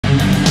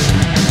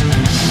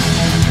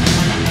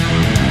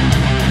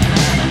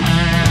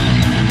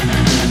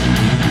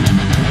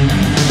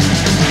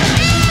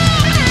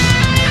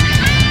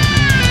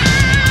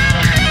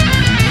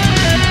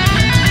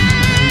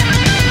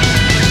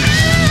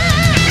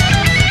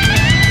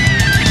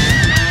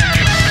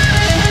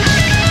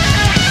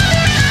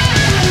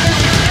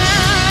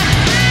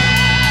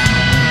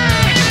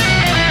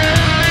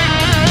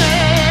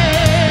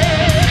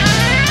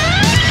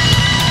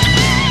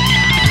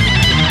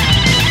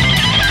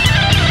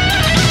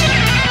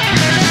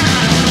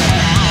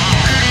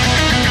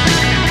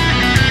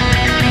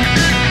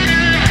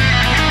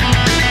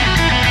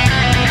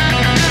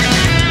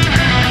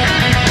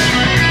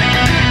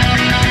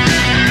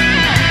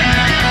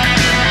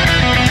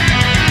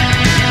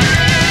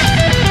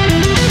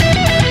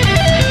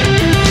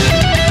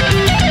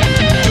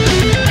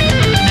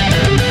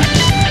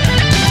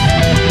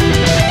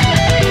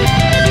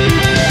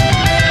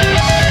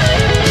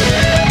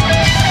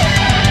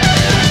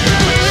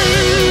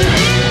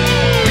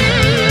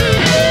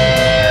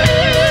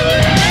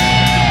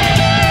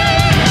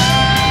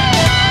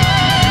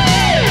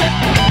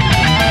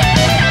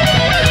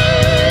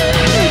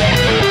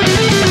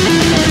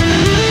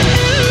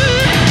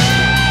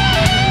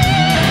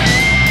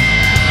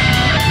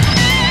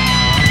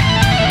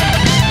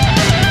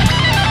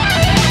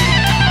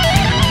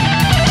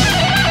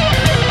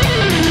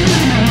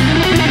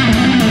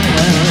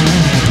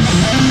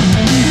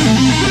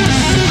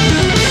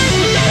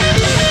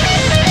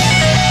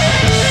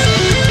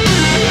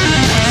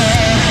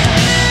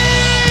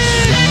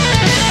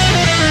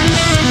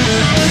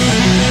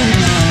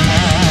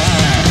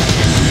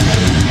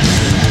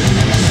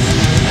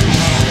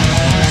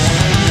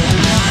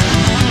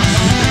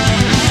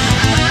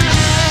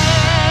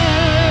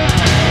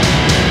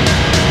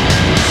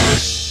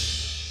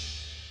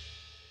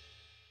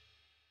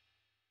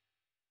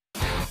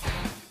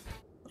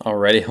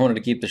Alrighty, I wanted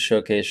to keep the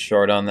showcase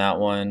short on that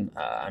one.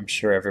 I'm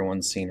sure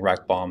everyone's seen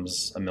Wreck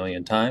Bombs a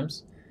million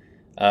times.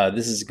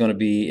 This is going to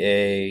be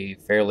a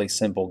fairly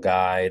simple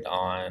guide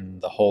on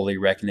the Holy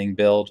Reckoning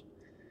build.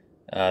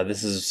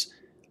 This is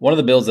one of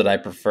the builds that I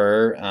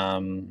prefer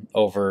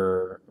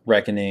over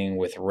Reckoning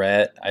with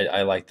Ret.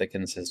 I like the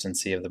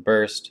consistency of the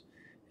burst.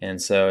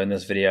 And so in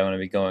this video, I'm going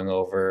to be going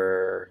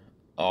over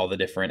all the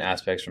different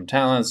aspects from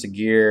talents to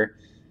gear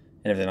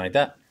and everything like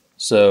that.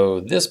 So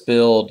this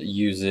build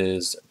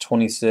uses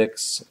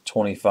 26,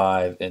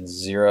 25, and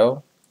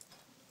 0,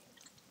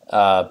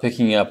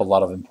 picking up a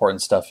lot of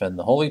important stuff in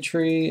the Holy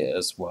Tree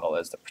as well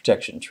as the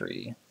Protection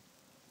Tree.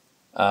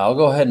 I'll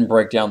go ahead and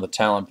break down the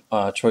talent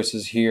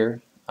choices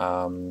here,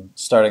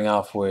 starting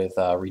off with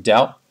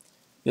Redoubt.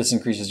 This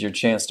increases your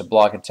chance to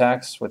block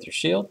attacks with your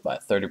shield by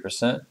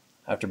 30%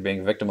 after being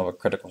a victim of a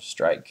critical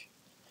strike.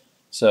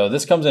 So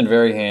this comes in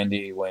very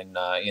handy when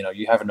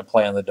you're having to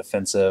play on the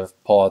defensive,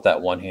 pull out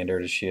that one-hander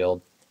to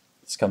shield.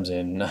 This comes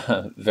in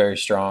very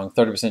strong.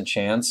 30%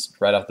 chance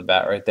right off the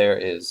bat right there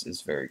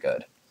is very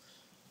good.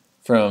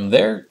 From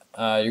there,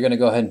 you're going to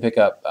go ahead and pick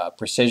up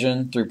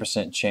Precision,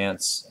 3%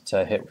 chance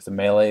to hit with the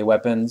melee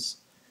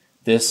weapons.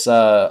 This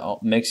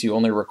makes you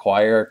only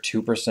require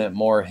 2%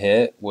 more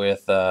hit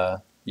with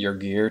your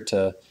gear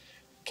to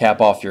cap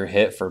off your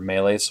hit for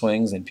melee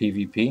swings in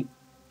PvP.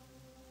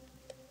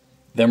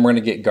 Then we're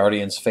going to get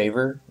Guardian's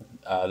Favor.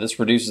 This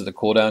reduces the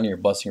cooldown of your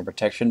Blessing of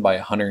Protection by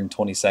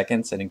 120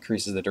 seconds and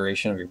increases the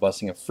duration of your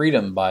Blessing of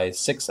Freedom by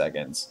 6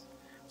 seconds.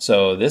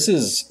 So this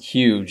is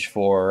huge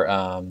for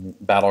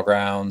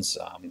battlegrounds,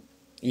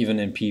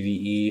 even in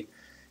PvE.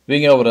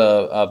 Being able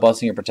to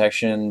Blessing of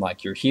Protection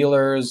like your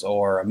healers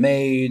or a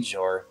mage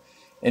or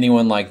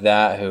anyone like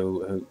that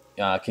who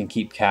can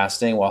keep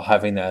casting while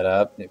having that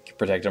up,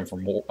 protect them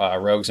from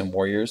rogues and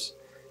warriors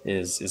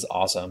is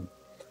awesome.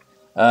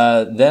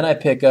 Then I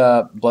pick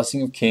up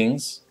Blessing of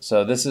Kings.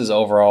 So this is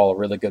overall a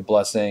really good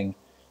blessing.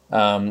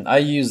 I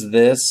use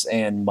this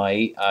and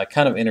Might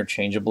kind of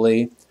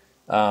interchangeably.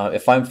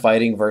 If I'm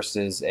fighting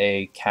versus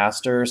a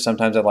caster,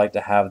 sometimes I like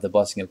to have the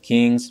Blessing of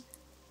Kings.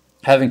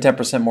 Having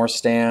 10% more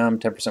stam,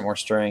 10% more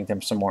strength,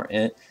 10% more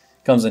int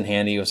comes in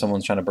handy if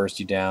someone's trying to burst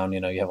you down.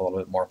 You have a little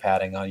bit more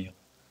padding on you.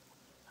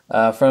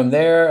 From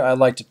there, I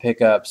like to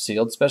pick up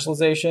Sealed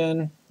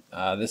Specialization.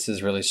 This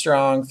is really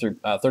strong, through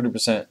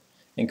 30%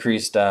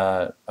 increased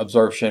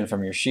absorption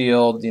from your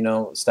shield.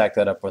 Stack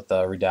that up with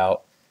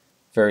Redoubt.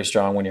 Very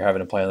strong when you're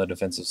having to play on the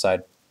defensive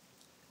side.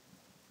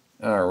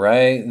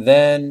 Alright,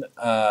 then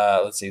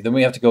let's see. Then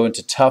we have to go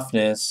into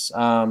Toughness.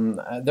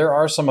 There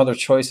are some other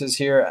choices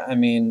here. I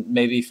mean,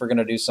 maybe if we're going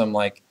to do some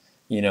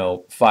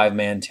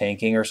 5-man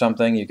tanking or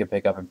something, you could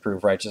pick up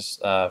Improved Righteous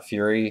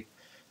Fury.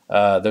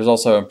 There's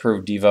also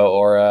Improved Devo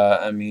Aura.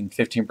 I mean,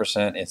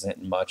 15%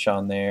 isn't much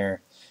on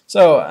there.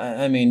 So,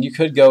 I mean, you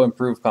could go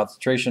Improve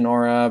Concentration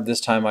Aura.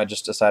 This time I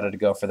just decided to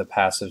go for the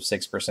passive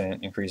 6%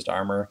 increased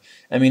armor.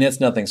 I mean,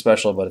 it's nothing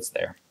special, but it's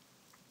there.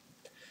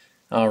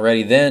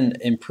 Alrighty, then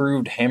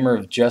Improved Hammer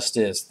of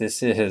Justice.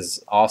 This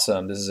is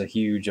awesome. This is a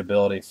huge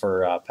ability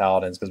for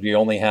Paladins because we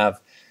only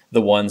have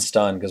the one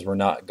stun because we're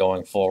not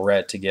going full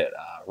red to get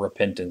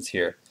Repentance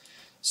here.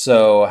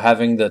 So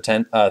having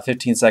the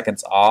 15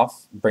 seconds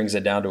off brings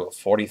it down to a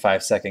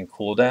 45-second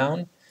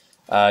cooldown.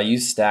 You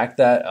stack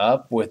that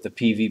up with the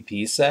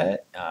PvP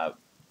set,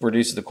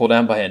 reduces the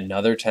cooldown by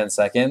another 10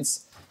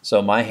 seconds.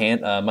 So my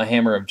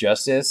Hammer of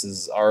Justice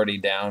is already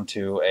down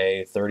to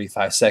a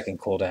 35-second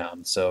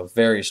cooldown. So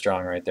very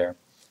strong right there.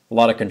 A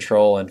lot of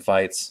control in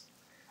fights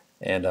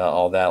and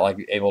all that,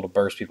 like able to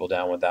burst people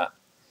down with that.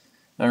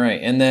 All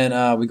right, and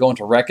then we go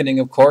into Reckoning,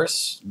 of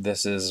course.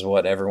 This is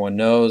what everyone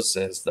knows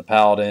is the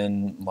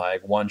Paladin,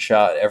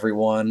 one-shot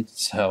everyone.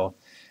 So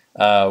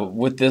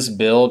with this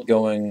build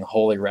going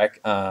Holy Wreck,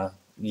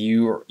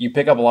 you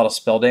pick up a lot of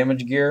spell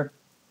damage gear.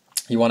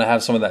 You want to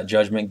have some of that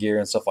Judgment gear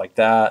and stuff like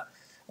that,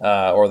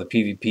 or the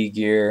PvP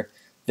gear.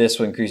 This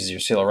one increases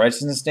your Seal of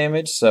Righteousness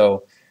damage.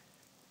 So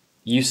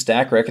you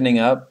stack Reckoning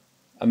up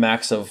a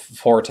max of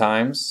 4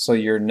 times, so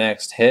your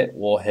next hit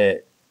will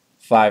hit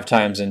 5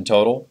 times in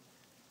total.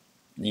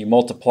 You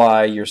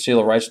multiply your Seal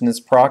of Righteousness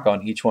proc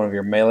on each one of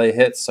your melee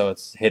hits, so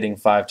it's hitting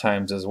 5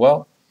 times as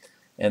well.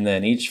 And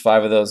then each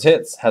 5 of those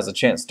hits has a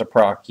chance to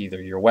proc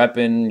either your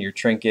weapon, your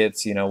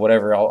trinkets,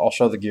 whatever. I'll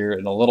show the gear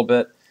in a little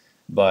bit.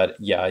 But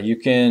yeah, you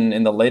can,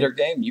 in the later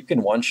game, you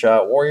can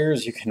one-shot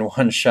warriors, you can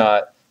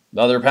one-shot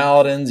other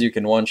paladins, you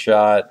can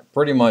one-shot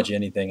pretty much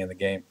anything in the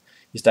game.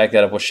 You stack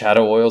that up with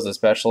shadow oils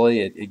especially,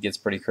 it gets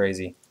pretty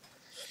crazy.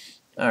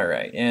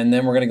 Alright, and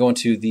then we're going to go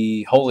into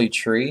the Holy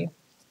Tree.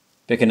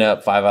 Picking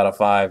up 5 out of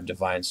 5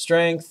 Divine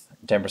Strength,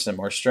 10%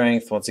 more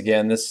strength. Once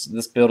again, this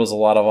build is a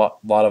lot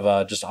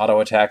of just auto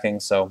attacking,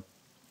 so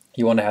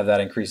you want to have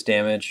that increased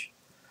damage.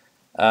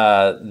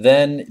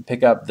 Then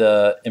pick up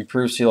the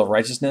Improved Seal of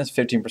Righteousness,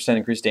 15%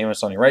 increased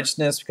damage on your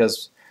righteousness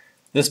because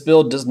this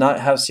build does not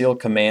have Seal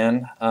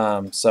Command,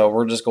 so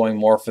we're just going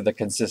more for the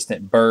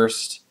consistent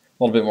burst,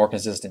 a little bit more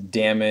consistent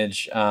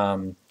damage.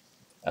 Seal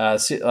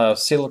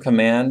of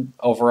Command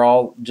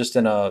overall, just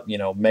in a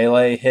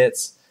melee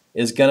hits.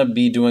 is going to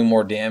be doing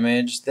more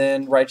damage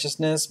than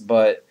Righteousness,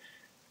 but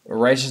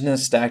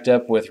Righteousness stacked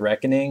up with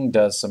Reckoning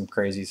does some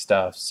crazy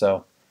stuff.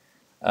 So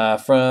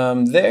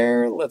from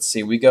there, let's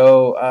see, we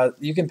go,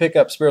 you can pick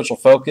up Spiritual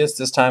Focus.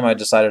 This time I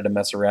decided to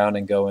mess around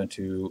and go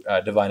into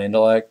Divine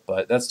Intellect,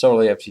 but that's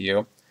totally up to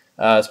you.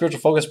 Spiritual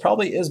Focus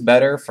probably is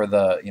better for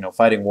the,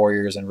 fighting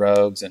warriors and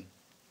rogues and,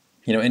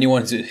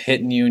 anyone who's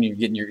hitting you and you're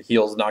getting your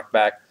heals knocked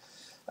back.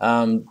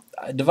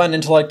 Divine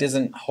Intellect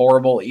isn't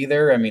horrible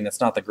either. I mean,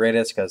 it's not the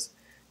greatest because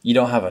you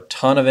don't have a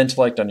ton of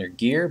intellect on your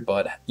gear,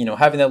 but,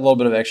 having that little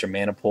bit of extra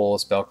mana pool,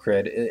 spell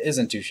crit,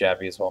 isn't too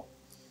shabby as well.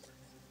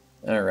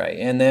 All right,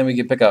 and then we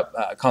can pick up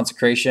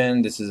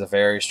Consecration. This is a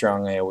very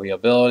strong AoE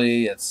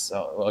ability. It's,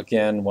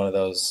 again, one of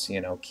those,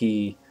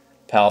 key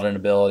Paladin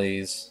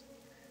abilities.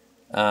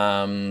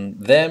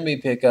 Then we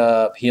pick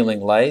up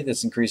Healing Light.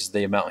 This increases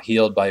the amount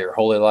healed by your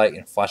Holy Light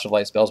and Flash of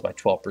Light spells by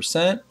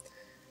 12%.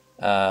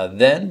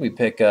 Then we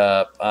pick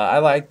up, I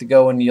like to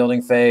go in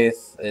Yielding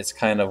Faith. It's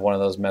kind of one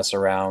of those mess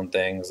around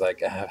things,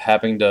 like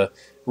having to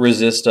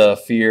resist a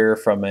fear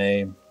from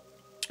a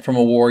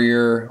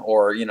warrior,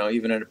 or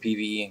even in a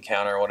PvE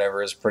encounter or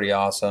whatever, is pretty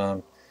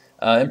awesome.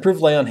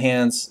 Improved Lay on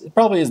Hands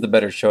probably is the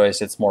better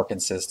choice. It's more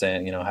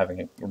consistent,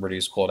 having a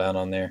reduced cooldown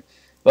on there.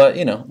 But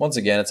once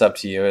again, it's up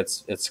to you.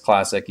 It's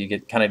classic. You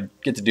get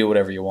to do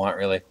whatever you want,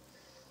 really.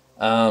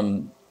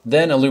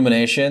 Then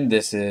Illumination.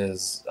 This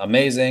is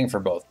amazing for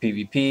both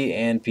PvP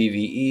and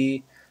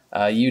PvE.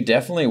 You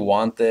definitely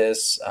want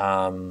this.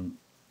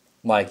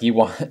 Like you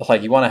want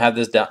to have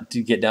this down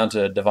to get down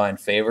to Divine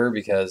Favor,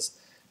 because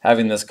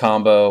having this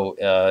combo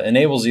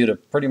enables you to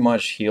pretty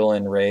much heal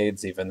in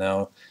raids, even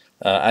though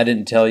I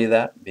didn't tell you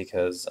that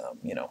because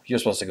you're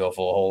supposed to go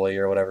full holy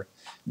or whatever.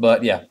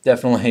 But yeah,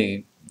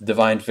 definitely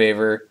Divine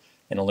Favor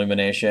and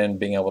Illumination,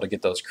 being able to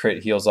get those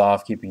crit heals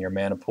off, keeping your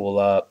mana pool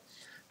up.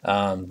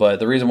 But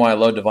the reason why I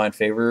love Divine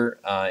Favor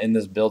in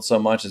this build so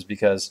much is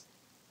because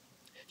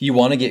you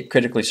want to get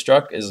critically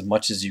struck as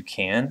much as you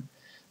can.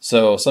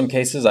 So some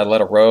cases I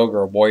let a rogue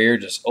or a warrior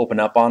just open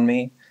up on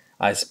me.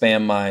 I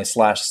spam my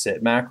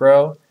 /sit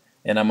macro,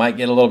 and I might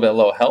get a little bit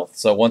low health.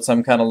 So once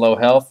I'm kind of low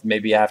health,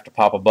 maybe I have to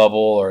pop a bubble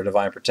or a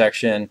Divine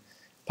Protection,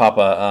 pop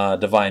a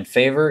Divine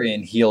Favor,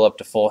 and heal up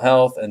to full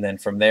health. And then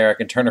from there, I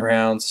can turn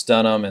around,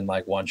 stun them, and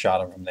like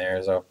one-shot them from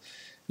there. So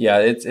yeah,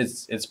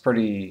 it's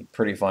pretty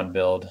fun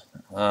build.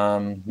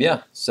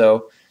 Yeah.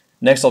 So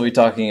next I'll be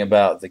talking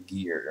about the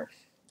gear.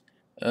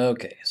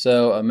 Okay,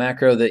 so a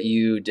macro that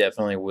you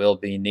definitely will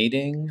be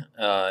needing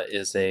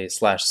is a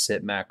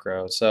 /sit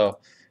macro. So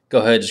go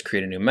ahead, just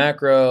create a new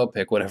macro,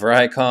 pick whatever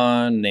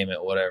icon, name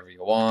it whatever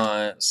you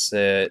want,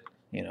 sit,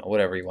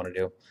 whatever you want to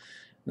do.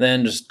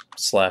 Then just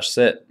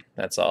 /sit.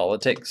 That's all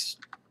it takes.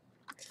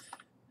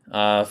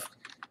 I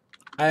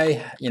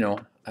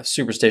have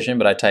superstition,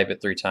 but I type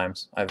it 3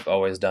 times. I've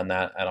always done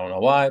that. I don't know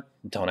why.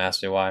 Don't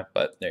ask me why,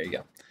 but there you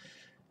go.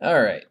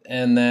 All right,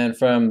 and then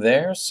from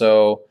there,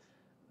 so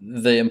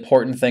the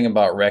important thing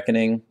about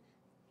Reckoning,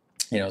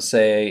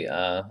 say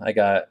I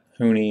got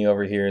Huni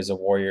over here as a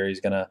warrior. He's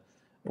going to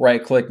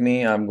right-click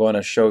me. I'm going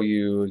to show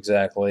you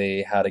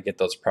exactly how to get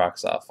those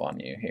procs off on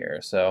you here.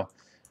 So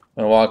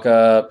I'm going to walk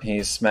up.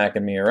 He's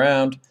smacking me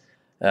around.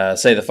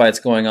 Say the fight's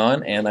going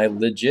on, and I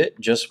legit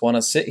just want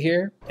to sit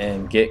here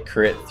and get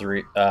crit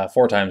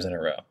 4 times in a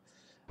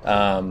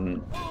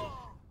row.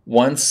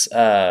 Once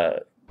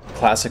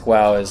Classic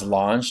WoW is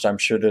launched, I'm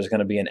sure there's going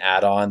to be an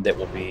add-on that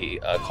will be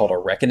called a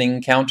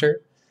Reckoning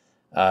counter.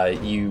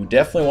 You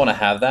definitely want to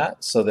have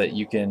that so that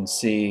you can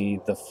see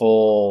the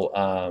full,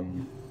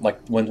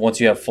 once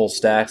you have full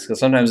stacks, because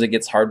sometimes it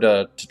gets hard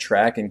to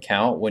track and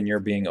count when you're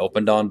being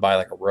opened on by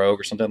like a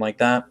rogue or something like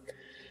that.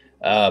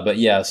 But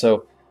yeah,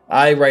 so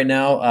right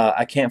now,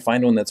 I can't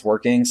find one that's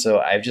working, so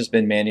I've just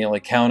been manually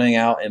counting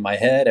out in my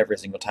head every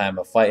single time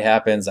a fight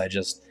happens.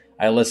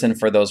 I listen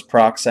for those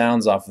proc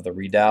sounds off of the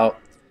redoubt.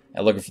 I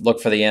look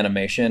for the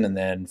animation, and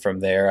then from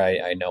there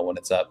I know when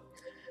it's up.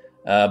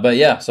 But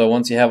yeah, so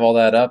once you have all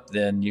that up,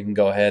 then you can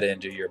go ahead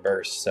and do your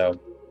burst. So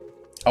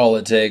all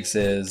it takes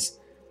is,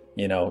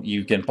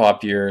 you can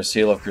pop your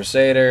Seal of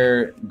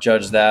Crusader,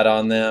 judge that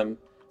on them,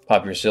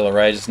 pop your Seal of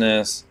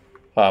Righteousness,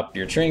 pop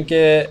your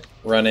Trinket,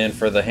 run in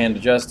for the Hand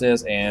of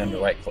Justice, and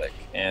right-click.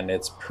 And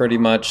it's pretty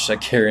much a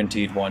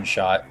guaranteed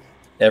one-shot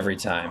every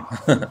time.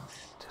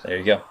 There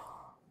you go.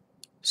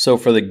 So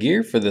for the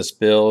gear for this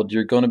build,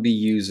 you're going to be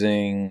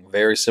using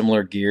very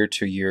similar gear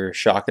to your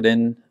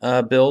Shakaden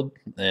build.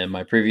 In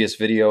my previous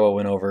video, I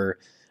went over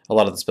a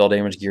lot of the spell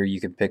damage gear you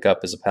can pick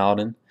up as a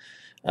Paladin.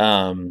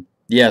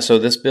 Yeah, so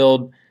this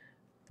build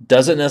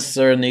doesn't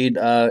necessarily need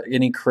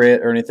any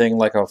crit or anything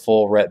like a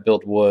full ret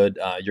build would.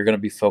 You're going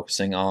to be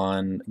focusing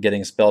on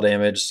getting spell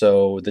damage.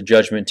 So the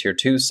Judgment Tier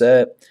 2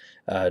 set,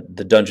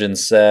 the Dungeon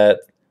set,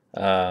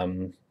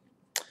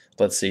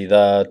 let's see,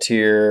 the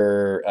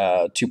Tier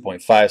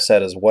 2.5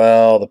 set as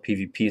well, the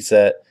PvP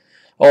set,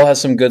 all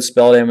has some good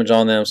spell damage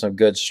on them, some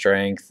good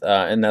strength,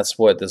 and that's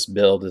what this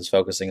build is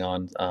focusing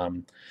on.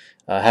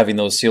 Having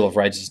those Seal of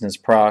Righteousness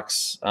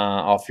procs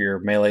off your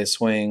melee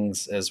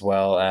swings, as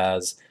well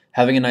as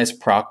Having a nice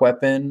proc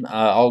weapon,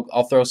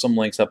 I'll throw some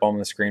links up on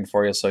the screen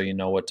for you so you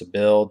know what to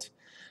build.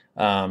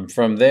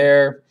 From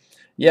there,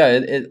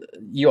 yeah,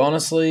 you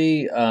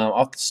honestly,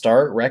 off the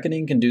start,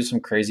 Reckoning can do some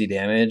crazy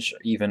damage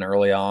even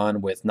early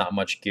on with not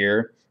much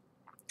gear.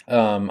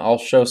 I'll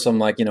show some,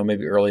 like,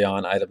 maybe early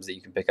on items that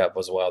you can pick up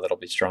as well that'll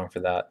be strong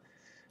for that.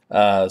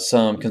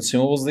 Some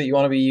consumables that you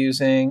want to be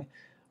using.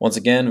 Once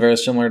again, very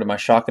similar to my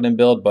shotgun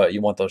build, but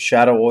you want those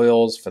shadow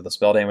oils for the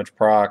spell damage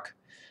proc.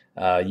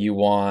 You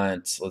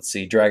want, let's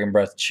see, Dragon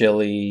Breath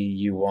Chili.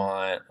 You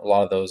want a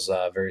lot of those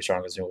very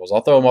strong consumables.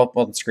 I'll throw them up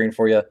on the screen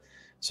for you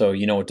so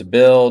you know what to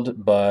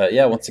build. But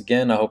yeah, once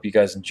again, I hope you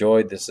guys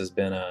enjoyed. This has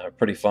been a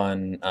pretty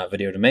fun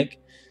video to make.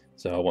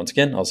 So once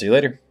again, I'll see you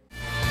later.